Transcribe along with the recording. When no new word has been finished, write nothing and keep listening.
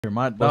Here,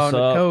 my dog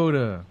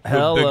Nekoda.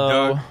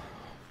 Hello.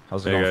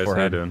 How's it going, guys?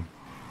 How you doing?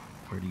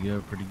 Pretty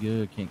good, pretty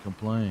good. Can't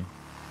complain.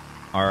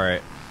 All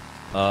right.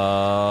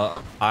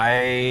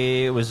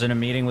 I was in a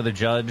meeting with a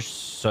judge,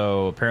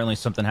 so apparently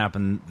something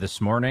happened this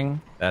morning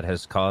that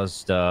has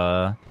caused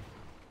some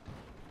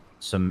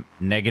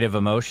negative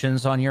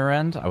emotions on your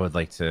end. I would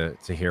like to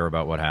hear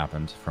about what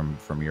happened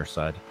from your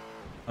side.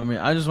 I mean,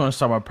 I just want to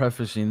start by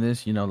prefacing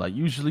this. You know, like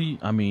usually,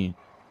 I mean,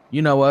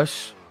 you know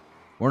us,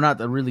 we're not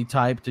the really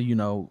type to, you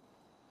know,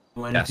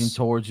 do anything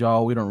towards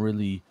y'all. We don't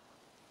really,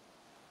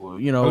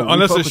 you know,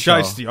 unless it's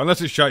shiesty.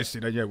 Unless it's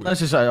shiesty, then yeah.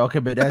 Unless it's like, okay,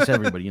 but that's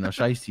everybody. You know,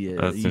 shiesty.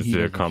 That seems to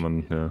be a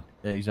common.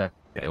 Yeah,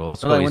 exactly. Yeah, well,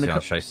 so like, he's down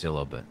shiesty a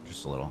little bit,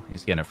 just a little.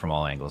 He's getting it from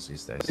all angles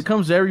these days. It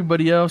comes to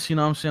everybody else. You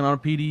know what I'm saying? On a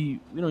PD,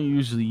 we don't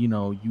usually, you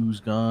know,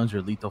 use guns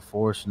or lethal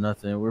force or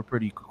nothing. We're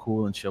pretty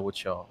cool and chill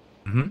with y'all.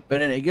 But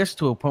then it gets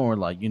to a point where,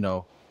 like, you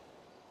know,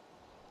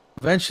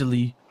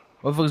 eventually,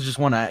 motherfuckers just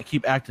want to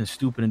keep acting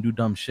stupid and do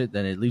dumb shit.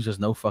 Then it leaves us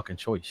no fucking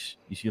choice.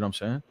 You see what I'm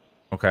saying?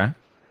 Okay.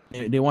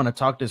 They want to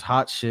talk this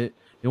hot shit.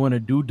 They want to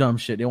do dumb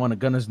shit. They want to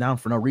gun us down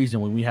for no reason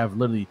when we have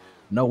literally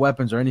no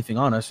weapons or anything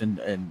on us,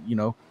 and you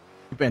know,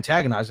 keep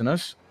antagonizing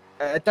us.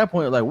 At that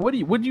point, like, what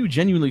do you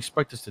genuinely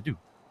expect us to do?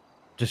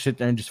 Just sit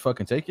there and just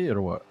fucking take it,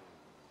 or what?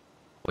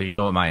 Well, you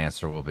know what my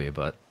answer will be,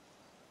 but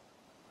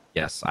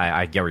yes,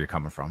 I get where you're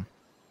coming from.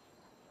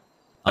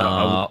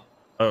 Go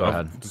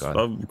ahead.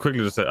 I'll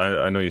quickly just say,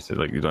 I know you said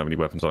like you don't have any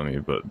weapons on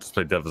you, but just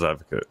play devil's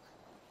advocate.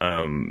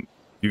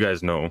 You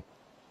guys know,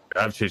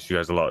 I've chased you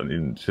guys a lot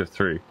in shift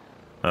 3.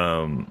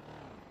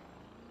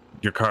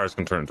 Your cars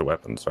can turn into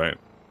weapons, right?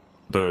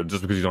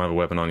 Just because you don't have a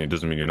weapon on you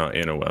doesn't mean you're not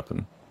in a weapon.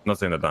 I'm not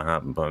saying that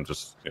happened, but I'm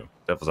just, you know,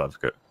 devil's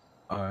advocate.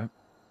 All right.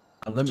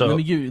 Let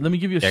me give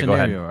you a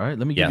scenario. All right.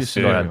 Let me give you a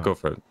scenario. Go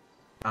for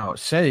it.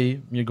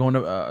 Say you're going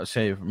to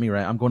say for me,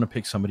 right? I'm going to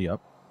pick somebody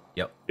up.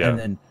 Yep. Yeah. And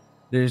then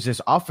there's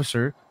this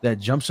officer that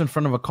jumps in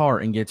front of a car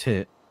and gets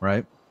hit,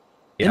 right?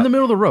 In the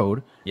middle of the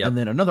road. Yep. And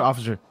then another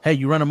officer, hey,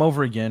 you run him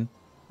over again,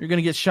 you're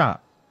gonna get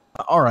shot.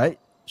 All right.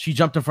 She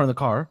jumped in front of the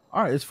car.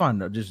 All right, it's fine.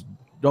 No, just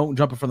don't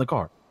jump in front of the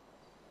car.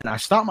 And I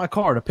stop my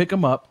car to pick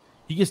him up.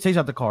 He gets tased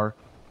out the car.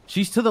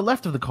 She's to the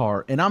left of the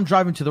car, and I'm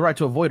driving to the right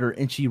to avoid her,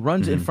 and she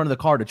runs in front of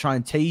the car to try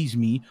and tase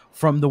me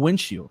from the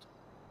windshield.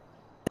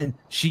 And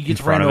she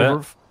gets ran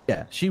over.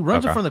 Yeah, she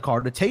runs in front of the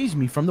car to tase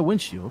me from the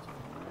windshield,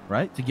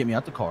 right, to get me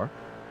out the car.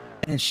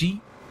 And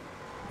she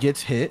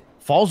gets hit,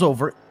 falls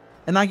over,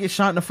 and I get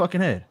shot in the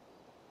fucking head.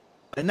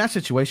 In that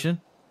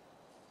situation,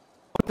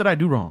 what did I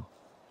do wrong?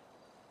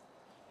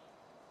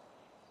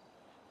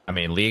 I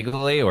mean,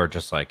 legally or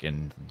just like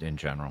in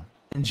general?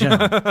 In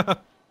general.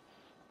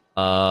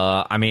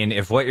 I mean,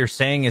 if what you're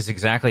saying is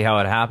exactly how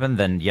it happened,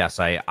 then yes,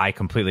 I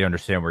completely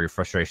understand where your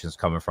frustration is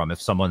coming from. If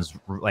someone's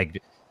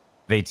like,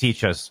 they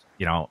teach us,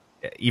 you know,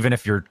 even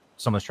if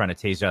someone's trying to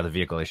tase you out of the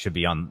vehicle, they should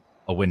be on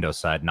a window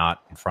side,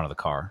 not in front of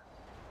the car.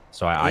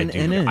 So I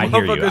hear you. I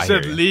hear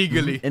you.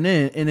 Legally. And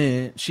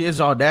then she has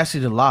the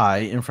audacity to lie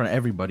in front of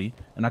everybody,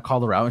 and I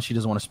call her out, and she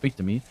doesn't want to speak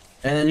to me.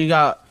 And then you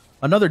got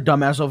another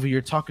dumbass over here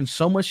talking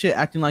so much shit,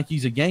 acting like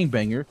he's a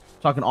gangbanger,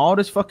 talking all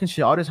this fucking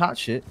shit, all this hot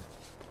shit.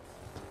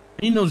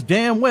 He knows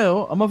damn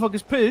well a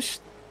motherfucker's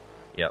pissed.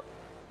 Yep.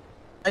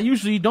 I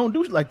usually don't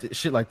do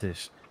shit like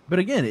this, but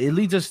again, it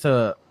leads us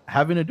to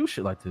having to do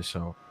shit like this.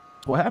 So,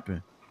 that's what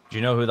happened. Do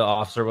you know who the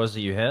officer was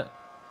that you hit?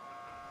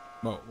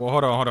 Well,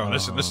 hold on.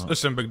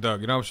 Listen, big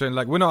dog. You know what I'm saying?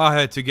 Like, we're not out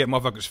here to get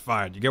motherfuckers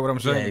fired. You get what I'm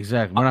saying? Yeah,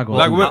 exactly. We're not going.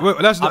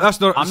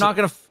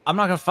 Like, I'm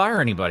not gonna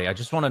fire anybody. I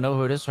just want to know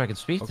who it is so I can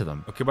speak to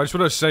them. Okay, but I just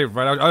want to say,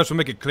 right? I just want to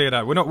make it clear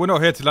that we're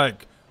not here to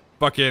like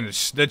fucking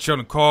snitch on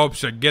the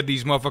cops or get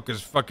these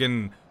motherfuckers fucking, you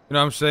know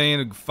what I'm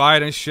saying,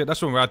 fired and shit.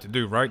 That's what we're out to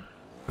do, right?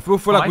 If we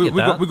feel like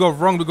we go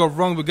wrong.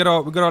 We get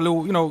our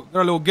little, you know,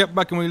 our little get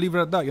back and we leave it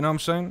at that. You know what I'm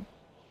saying?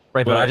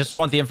 Right, but I just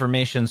want the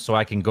information so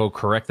I can go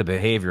correct the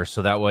behavior,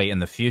 so that way in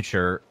the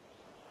future,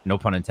 no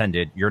pun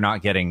intended, you're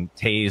not getting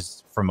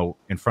tased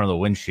in front of the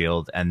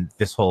windshield, and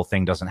this whole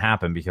thing doesn't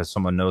happen because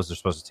someone knows they're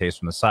supposed to tase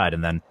from the side,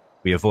 and then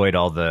we avoid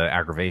all the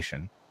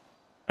aggravation.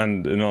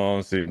 And in all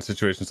honesty, in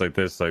situations like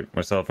this, like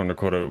myself and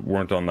Nekoda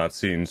weren't on that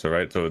scene, so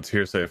it's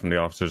hearsay from the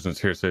officers and it's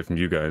hearsay from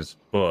you guys,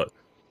 but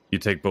you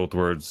take both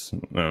words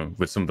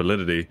with some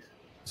validity,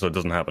 so it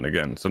doesn't happen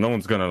again. So no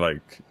one's gonna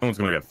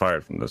get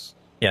fired from this.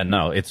 Yeah,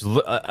 no, it's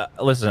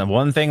listen.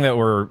 One thing that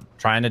we're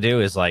trying to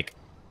do is like,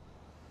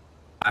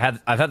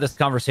 I've had this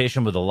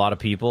conversation with a lot of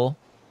people,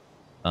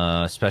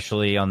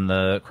 especially on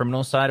the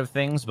criminal side of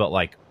things. But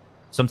like,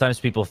 sometimes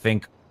people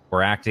think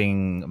we're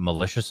acting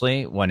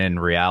maliciously when in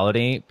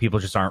reality, people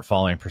just aren't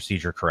following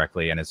procedure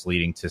correctly, and it's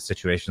leading to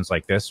situations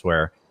like this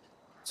where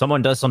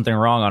someone does something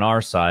wrong on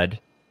our side.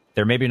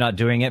 They're maybe not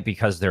doing it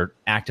because they're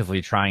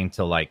actively trying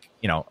to, like,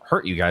 you know,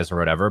 hurt you guys or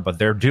whatever, but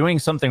they're doing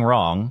something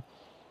wrong.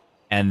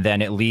 And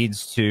then it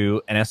leads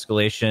to an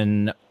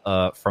escalation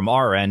from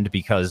our end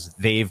because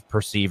they've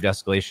perceived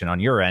escalation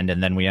on your end.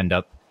 And then we end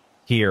up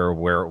here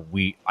where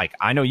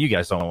I know you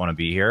guys don't want to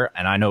be here,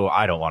 and I know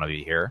I don't want to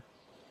be here.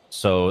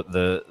 So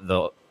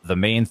the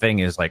main thing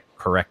is like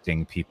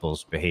correcting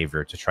people's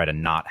behavior to try to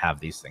not have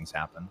these things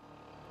happen.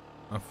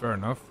 Fair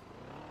enough.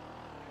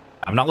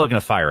 I'm not looking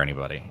to fire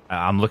anybody.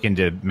 I'm looking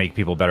to make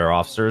people better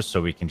officers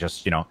so we can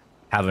just, you know,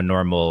 have a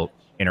normal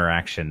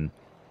interaction,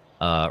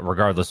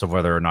 regardless of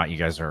whether or not you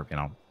guys are, you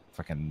know,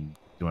 fucking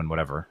doing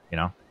whatever, you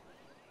know?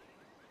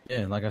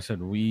 Yeah, like I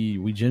said, we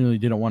genuinely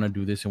didn't want to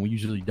do this, and we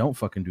usually don't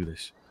fucking do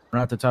this. We're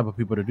not the type of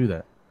people to do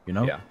that, you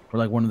know? Yeah. We're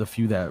like one of the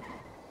few that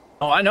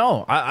Oh, I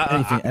know.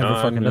 anything ever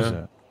fucking does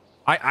that.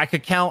 I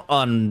could count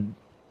on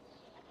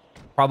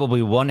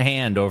probably one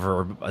hand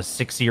over a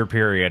 6-year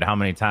period how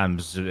many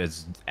times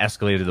it's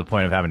escalated to the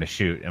point of having to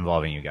shoot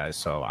involving you guys.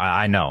 So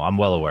I know. I'm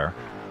well aware.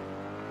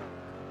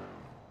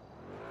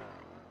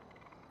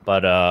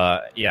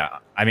 But, yeah,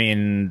 I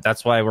mean,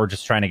 that's why we're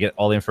just trying to get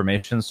all the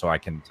information so I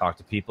can talk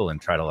to people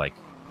and try to, like,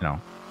 you know,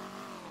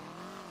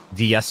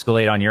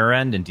 de-escalate on your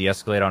end and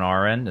de-escalate on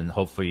our end, and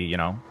hopefully, you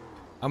know,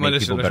 make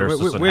people better so it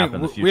doesn't happen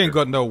in the future. We ain't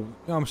got no, you know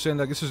what I'm saying?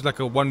 Like, this is like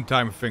a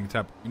one-time thing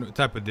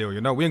type of deal,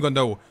 you know? We ain't got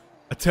no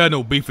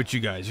eternal beef with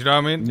you guys, you know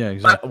what I mean? Yeah,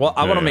 exactly. Well,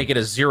 I want to make it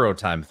a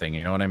 0-time thing,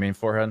 you know what I mean,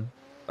 Forehead?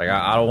 Like,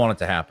 I don't want it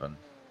to happen.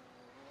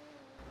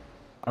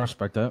 I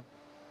respect that.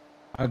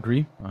 I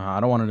agree. I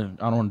don't want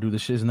to do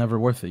this shit. It's never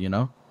worth it, you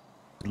know?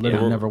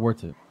 Literally never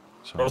worth it.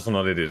 So. We're also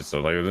not idiots,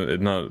 so like,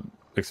 it's not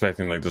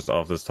expecting like just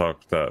off this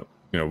talk that,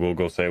 you know, we'll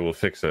go say we'll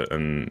fix it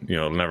and, you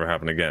know, it'll never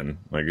happen again.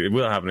 Like, it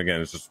will happen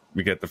again. It's just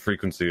we get the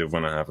frequency of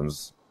when it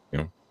happens, you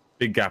know,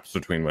 big gaps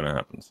between when it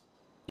happens.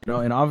 You know,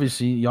 and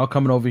obviously y'all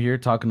coming over here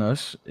talking to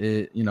us,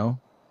 you know,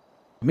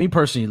 me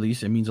personally at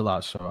least, it means a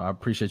lot. So I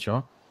appreciate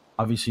y'all.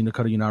 Obviously,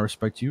 Nekoda, you know, I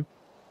respect you.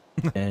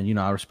 And, you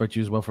know, I respect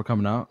you as well for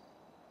coming out.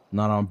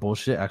 Not on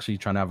bullshit, actually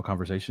trying to have a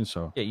conversation.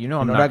 So yeah, you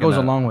know, that goes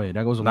a long way.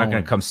 That goes a long way. I'm not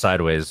going to come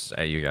sideways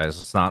at you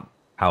guys. It's not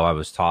how I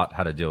was taught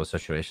how to deal with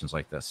situations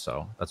like this.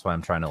 So that's why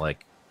I'm trying to,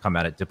 like, come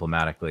at it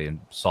diplomatically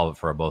and solve it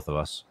for both of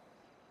us.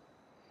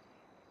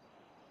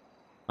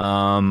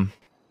 All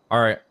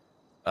right.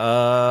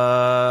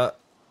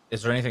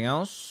 Is there anything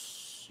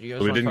else you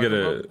guys we didn't get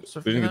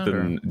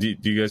the.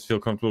 Do you guys feel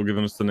comfortable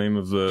giving us the name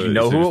of the? Do you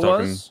know who it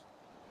was?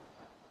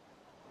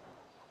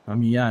 I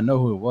mean, yeah, I know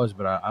who it was,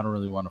 but I don't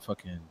really want to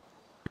fucking.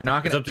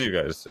 Not gonna... It's up to you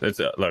guys. It's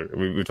like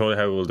we told you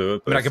how we'll do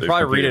it. But I mean, I could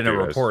probably read it in a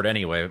report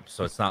anyway,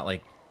 so it's not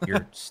like you're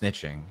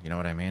snitching. You know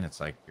what I mean? It's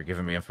like you're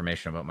giving me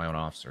information about my own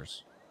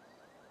officers.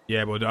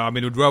 Yeah, but I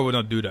mean, we'd rather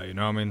not do that. You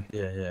know what I mean?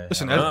 Yeah.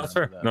 Listen, that's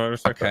fair. No, I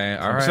respect okay,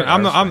 that. all right. Listen,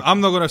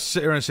 I'm not gonna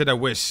sit here and say that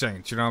we're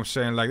saints. You know what I'm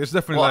saying? Like, it's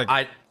definitely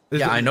like.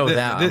 I know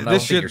that. I don't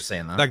think you're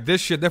saying that. Like,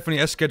 this shit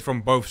definitely escalated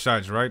from both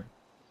sides, right?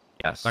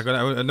 Yes. Like,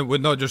 and we're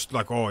not just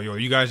like, oh, yo,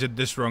 you guys did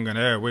this wrong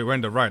and we're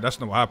in the right. That's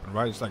not what happened,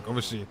 right? It's like,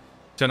 obviously,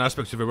 10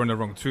 aspects of it were in the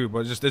wrong too, but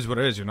it just is what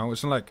it is, you know?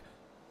 It's not like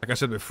I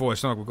said before,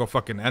 it's not like we've got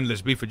fucking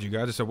endless beef with you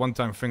guys. It's a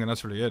one-time thing and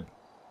that's really it.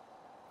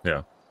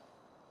 Yeah.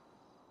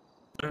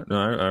 No,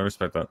 I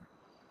respect that.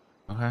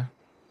 Okay.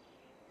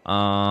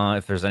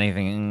 If there's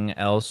anything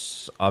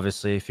else,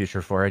 obviously,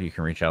 future Forehead, you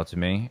can reach out to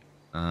me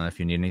if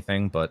you need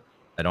anything, but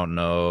I don't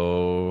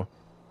know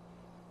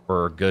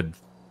we're good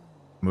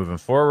moving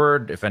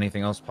forward. If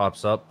anything else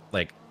pops up,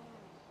 like,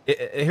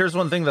 here's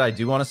one thing that I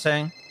do want to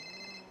say.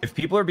 If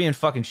people are being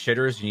fucking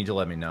shitters, you need to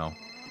let me know.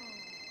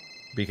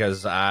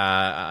 Because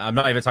I'm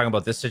not even talking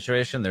about this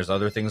situation. There's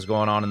other things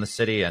going on in the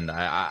city, and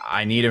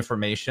I need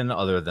information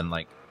other than,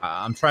 like,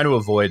 I'm trying to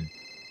avoid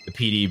the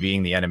PD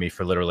being the enemy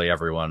for literally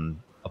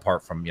everyone,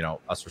 apart from, you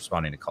know, us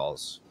responding to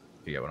calls.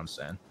 If you get what I'm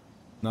saying.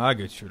 No, I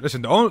get you.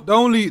 Listen, the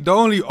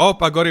only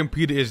op I got in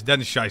PD is Dan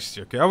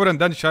Shiesty, okay? Other than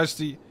Dan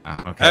Shiesty,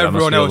 okay,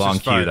 everyone else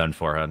is fine. Then,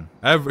 Forehead.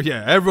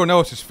 Everyone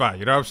else is fine,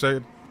 you know what I'm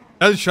saying?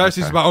 Dan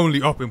Shiesty is my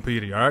only op in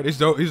PD, alright? He's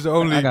the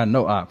only... I got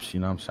no ops, you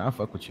know what I'm saying? I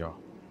fuck with y'all.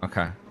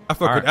 Okay. I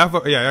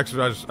fuck with... Yeah,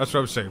 actually, that's what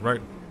I'm saying,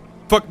 right?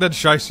 Fuck Dan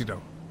Shiesty,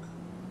 though.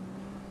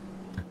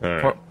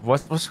 Right.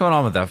 What's going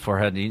on with that,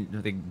 Forehead? Do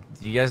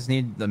you guys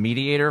need the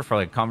mediator for,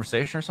 like,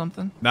 conversation or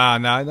something? Nah,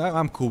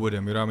 I'm cool with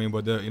him, you know what I mean?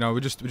 But, you know,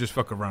 we just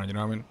fuck around, you know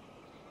what I mean?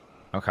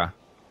 Okay.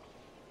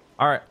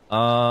 All right.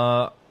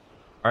 All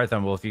right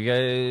then. Well, if you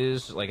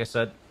guys, like I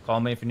said, call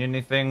me if you need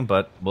anything.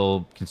 But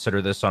we'll consider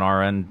this on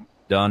our end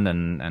done,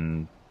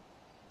 and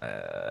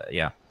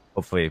yeah,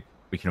 hopefully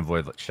we can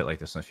avoid shit like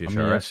this in the future. I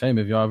mean, all right? Same.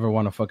 If y'all ever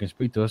want to fucking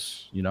speak to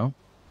us, you know.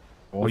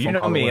 Well, you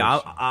know me.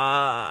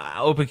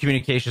 Open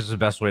communication is the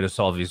best way to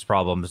solve these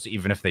problems,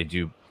 even if they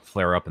do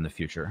flare up in the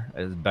future.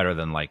 It's better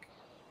than, like,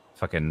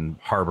 fucking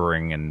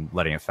harboring and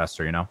letting it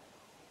fester. You know.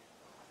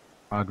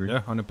 I agree.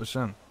 Yeah,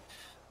 100%.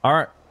 All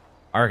right,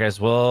 guys.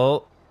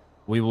 Well,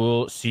 we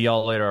will see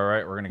y'all later. All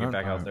right, we're gonna get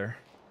back out there.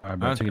 All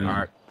right, take it easy. All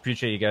right,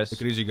 appreciate you guys.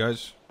 Take it easy,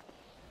 guys.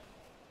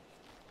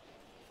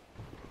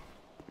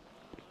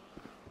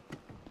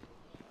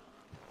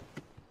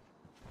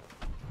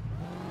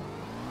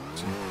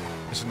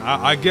 Listen,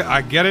 I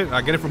get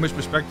it from his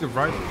perspective,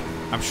 right?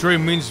 I'm sure he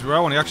means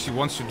well and he actually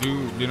wants to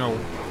do, you know,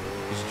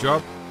 his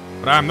job.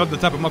 But I'm not the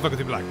type of motherfucker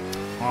to be like,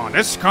 oh,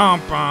 this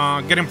comp,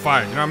 get him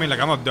fired. You know what I mean? Like,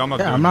 I'm not doing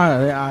that.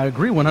 I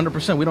agree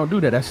 100%. We don't do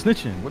that. That's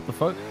snitching. What the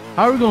fuck?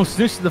 How are we gonna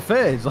snitch to the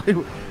feds? Like,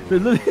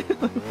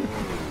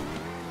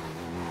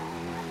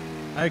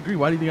 I agree.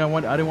 Why do you think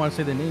I didn't want to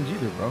say their names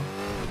either, bro?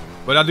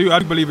 But I do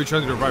believe you're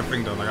trying to do the right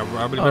thing, though. Like,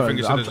 I believe everything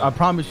is citizen. I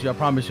promise you,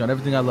 on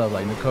everything I love.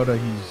 Like, Nekoda,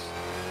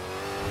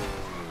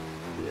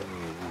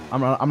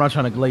 I'm not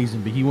trying to glaze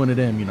him, but he one of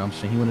them, you know what I'm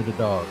saying? He one of the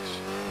dogs.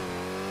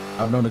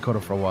 I've known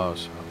Nekoda for a while,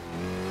 so.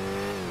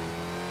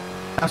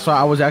 That's why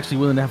I was actually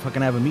willing to have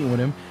a meeting with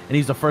him, and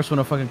he's the first one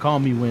to fucking call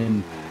me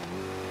when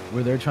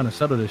they're trying to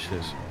settle this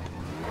shit.